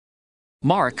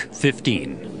Mark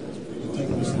 15.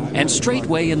 And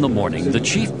straightway in the morning the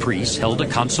chief priests held a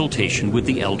consultation with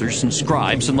the elders and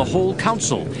scribes and the whole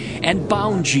council, and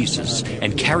bound Jesus,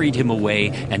 and carried him away,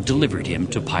 and delivered him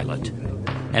to Pilate.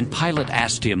 And Pilate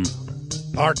asked him,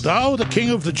 Art thou the King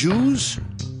of the Jews?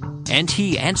 And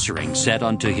he answering said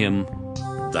unto him,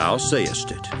 Thou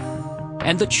sayest it.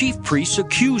 And the chief priests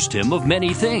accused him of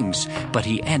many things, but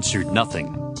he answered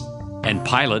nothing. And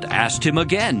Pilate asked him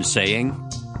again, saying,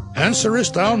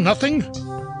 Answerest thou nothing?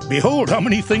 Behold, how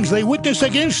many things they witness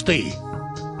against thee.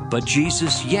 But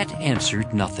Jesus yet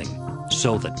answered nothing,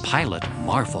 so that Pilate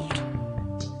marveled.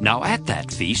 Now at that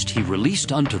feast he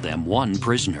released unto them one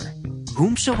prisoner,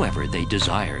 whomsoever they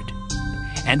desired.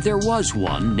 And there was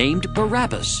one named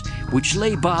Barabbas, which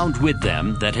lay bound with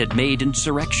them that had made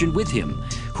insurrection with him,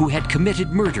 who had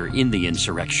committed murder in the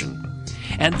insurrection.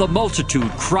 And the multitude,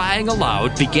 crying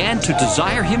aloud, began to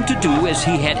desire him to do as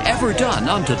he had ever done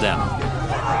unto them.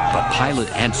 But Pilate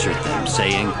answered them,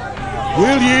 saying,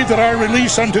 Will ye that I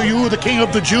release unto you the King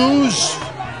of the Jews?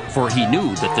 For he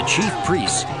knew that the chief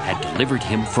priests had delivered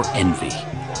him for envy.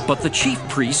 But the chief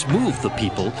priests moved the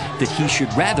people that he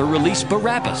should rather release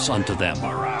Barabbas unto them.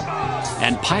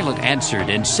 And Pilate answered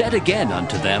and said again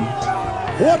unto them,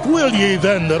 What will ye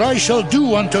then that I shall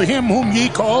do unto him whom ye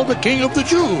call the King of the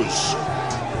Jews?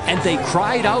 And they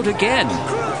cried out again,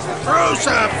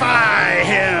 Crucify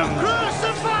him!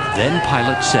 Then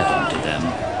Pilate said unto them,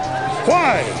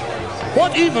 Why?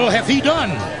 What evil hath he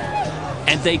done?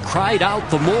 And they cried out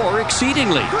the more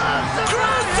exceedingly.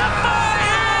 Crucify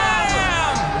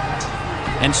him!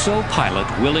 And so Pilate,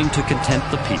 willing to content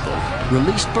the people,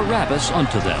 released Barabbas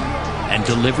unto them, and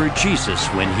delivered Jesus,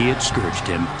 when he had scourged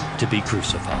him, to be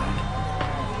crucified.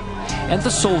 And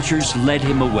the soldiers led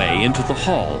him away into the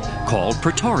hall, called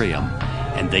Praetorium,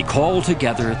 and they called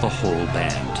together the whole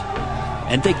band.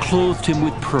 And they clothed him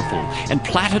with purple, and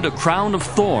platted a crown of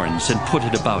thorns, and put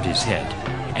it about his head,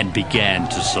 and began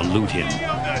to salute him.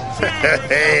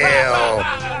 Hail,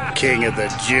 King of the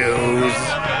Jews!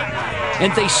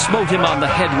 And they smote him on the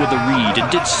head with a reed,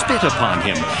 and did spit upon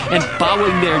him, and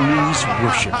bowing their knees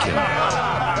worshipped him.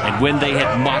 And when they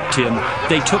had mocked him,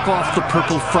 they took off the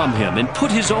purple from him, and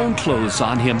put his own clothes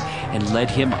on him, and led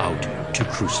him out to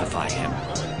crucify him.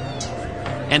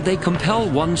 And they compel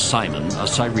one Simon, a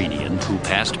Cyrenian, who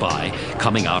passed by,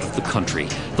 coming out of the country,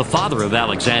 the father of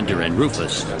Alexander and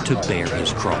Rufus, to bear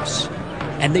his cross.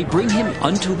 And they bring him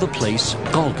unto the place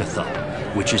Golgotha,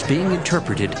 which is being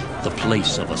interpreted, the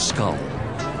place of a skull.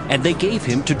 And they gave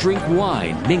him to drink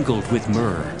wine mingled with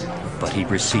myrrh, but he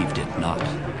received it not.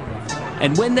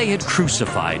 And when they had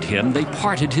crucified him, they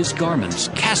parted his garments,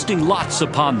 casting lots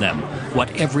upon them,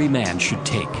 what every man should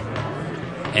take.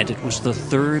 And it was the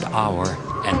 3rd hour,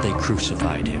 and they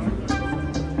crucified him.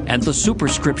 And the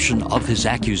superscription of his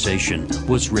accusation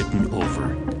was written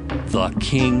over, The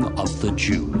King of the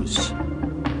Jews.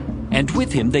 And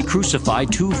with him they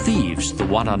crucified 2 thieves, the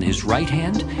one on his right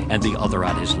hand, and the other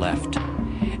on his left.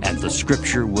 And the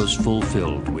scripture was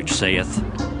fulfilled, which saith,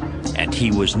 And he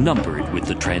was numbered with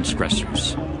the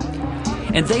transgressors.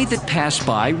 And they that passed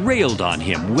by railed on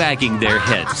him, wagging their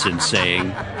heads, and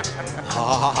saying,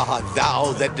 Ah,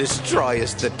 thou that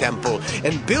destroyest the temple,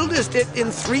 and buildest it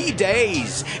in 3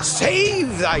 days,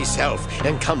 save thyself,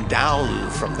 and come down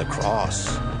from the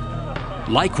cross.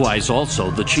 Likewise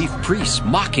also the chief priests,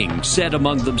 mocking, said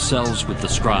among themselves with the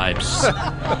scribes,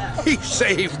 He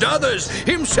saved others,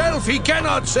 himself he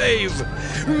cannot save.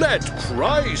 Let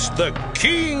Christ, the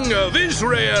King of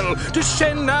Israel,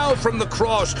 descend now from the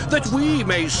cross, that we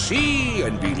may see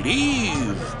and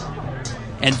believe.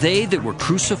 And they that were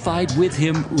crucified with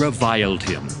him reviled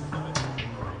him.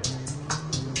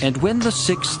 And when the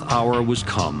 6th hour was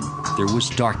come, there was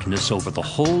darkness over the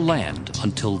whole land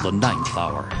until the 9th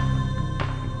hour.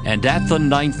 And at the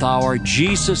 9th hour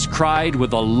Jesus cried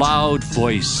with a loud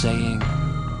voice, saying,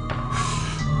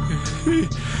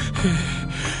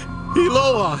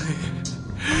 Eloi,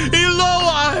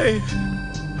 Eloi,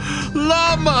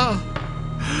 lama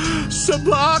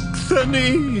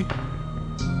sabachthani,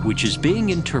 which is being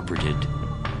interpreted,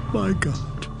 My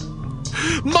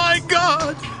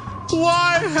God,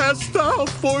 why hast thou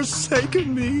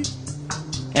forsaken me?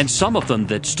 And some of them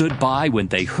that stood by when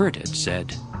they heard it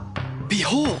said,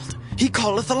 Behold, he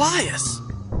calleth Elias.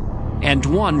 And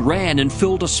one ran and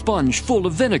filled a sponge full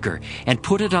of vinegar, and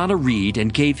put it on a reed,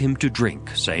 and gave him to drink,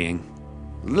 saying,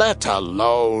 Let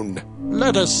alone.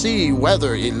 Let us see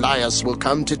whether Elias will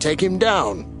come to take him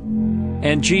down.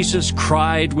 And Jesus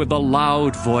cried with a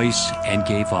loud voice, and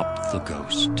gave up the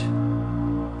ghost.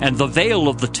 And the veil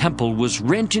of the temple was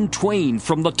rent in twain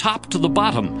from the top to the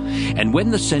bottom. And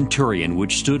when the centurion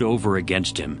which stood over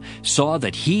against him saw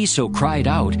that he so cried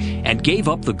out, and gave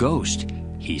up the ghost,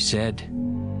 he said,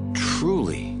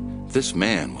 Truly, this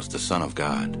man was the Son of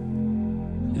God.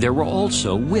 There were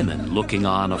also women looking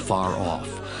on afar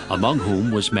off, among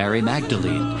whom was Mary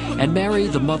Magdalene, and Mary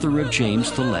the mother of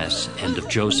James the Less, and of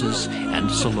Joses,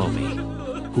 and Salome,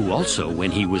 who also,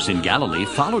 when he was in Galilee,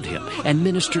 followed him, and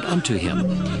ministered unto him,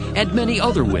 and many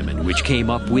other women which came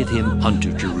up with him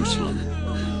unto Jerusalem.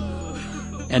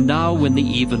 And now when the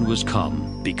even was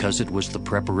come, because it was the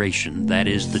preparation, that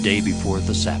is, the day before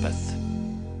the Sabbath,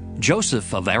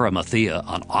 Joseph of Arimathea,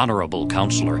 an honorable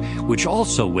counselor, which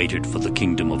also waited for the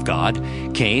kingdom of God,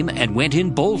 came and went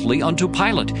in boldly unto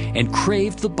Pilate, and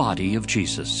craved the body of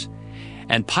Jesus.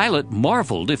 And Pilate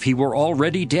marveled if he were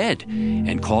already dead.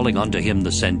 And calling unto him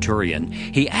the centurion,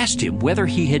 he asked him whether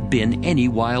he had been any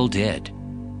while dead.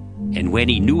 And when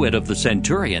he knew it of the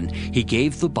centurion, he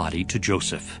gave the body to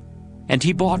Joseph. And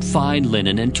he bought fine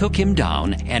linen, and took him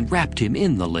down, and wrapped him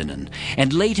in the linen,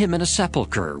 and laid him in a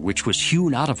sepulchre which was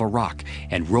hewn out of a rock,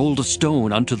 and rolled a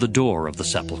stone unto the door of the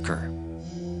sepulchre.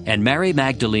 And Mary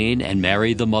Magdalene and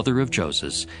Mary the mother of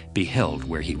Joses beheld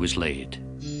where he was laid.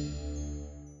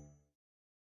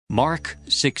 Mark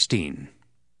 16.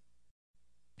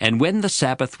 And when the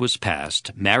Sabbath was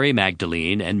past, Mary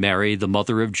Magdalene and Mary the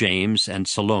mother of James and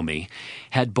Salome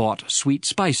had bought sweet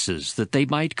spices, that they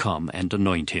might come and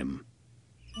anoint him.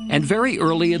 And very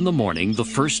early in the morning, the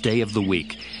first day of the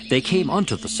week, they came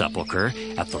unto the sepulchre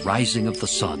at the rising of the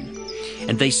sun.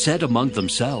 And they said among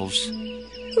themselves,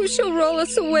 Who shall roll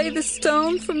us away the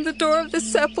stone from the door of the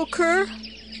sepulchre?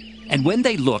 And when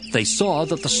they looked, they saw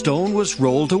that the stone was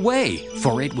rolled away,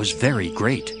 for it was very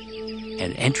great.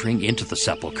 And entering into the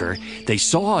sepulchre, they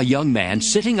saw a young man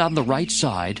sitting on the right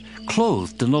side,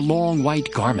 clothed in a long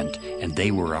white garment, and they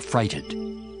were affrighted.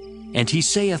 And he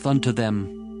saith unto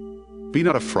them, Be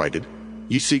not affrighted.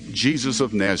 Ye seek Jesus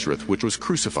of Nazareth, which was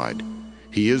crucified.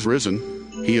 He is risen.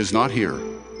 He is not here.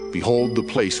 Behold the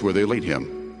place where they laid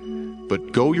him.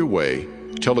 But go your way,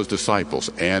 tell his disciples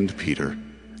and Peter,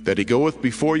 that he goeth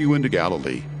before you into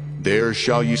Galilee. There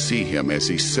shall ye see him, as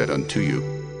he said unto you.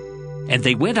 And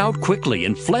they went out quickly,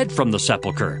 and fled from the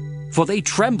sepulchre. For they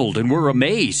trembled and were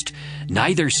amazed.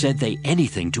 Neither said they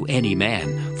anything to any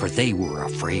man, for they were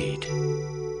afraid.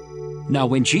 Now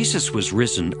when Jesus was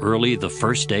risen early the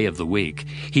first day of the week,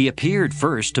 he appeared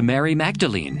first to Mary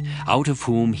Magdalene, out of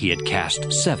whom he had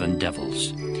cast 7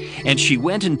 devils. And she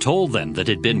went and told them that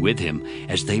had been with him,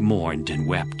 as they mourned and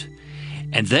wept.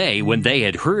 And they, when they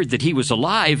had heard that he was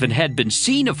alive and had been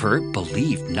seen of her,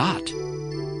 believed not.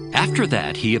 After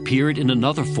that he appeared in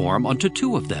another form unto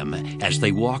 2 of them, as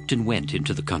they walked and went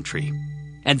into the country.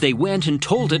 And they went and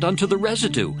told it unto the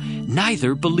residue,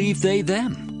 neither believed they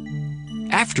them.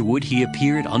 Afterward he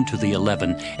appeared unto the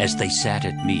 11, as they sat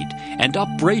at meat, and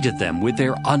upbraided them with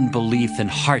their unbelief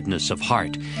and hardness of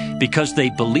heart, because they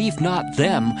believed not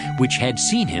them which had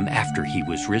seen him after he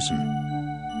was risen.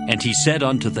 And he said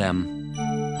unto them,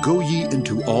 Go ye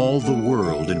into all the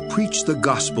world, and preach the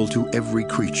gospel to every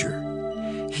creature.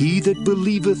 He that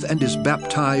believeth and is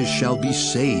baptized shall be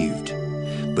saved,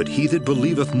 but he that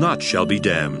believeth not shall be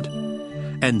damned.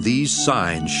 And these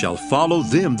signs shall follow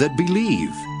them that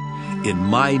believe. In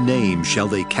my name shall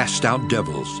they cast out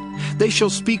devils. They shall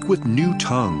speak with new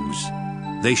tongues.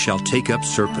 They shall take up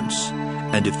serpents.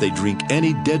 And if they drink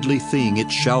any deadly thing,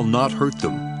 it shall not hurt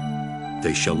them.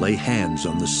 They shall lay hands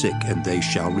on the sick, and they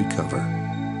shall recover.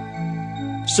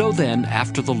 So then,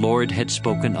 after the Lord had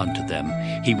spoken unto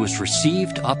them, he was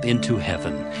received up into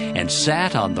heaven, and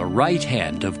sat on the right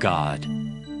hand of God.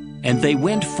 And they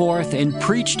went forth and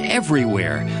preached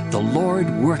everywhere, the Lord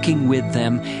working with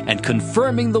them, and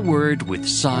confirming the word with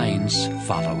signs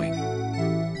following.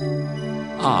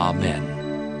 Amen.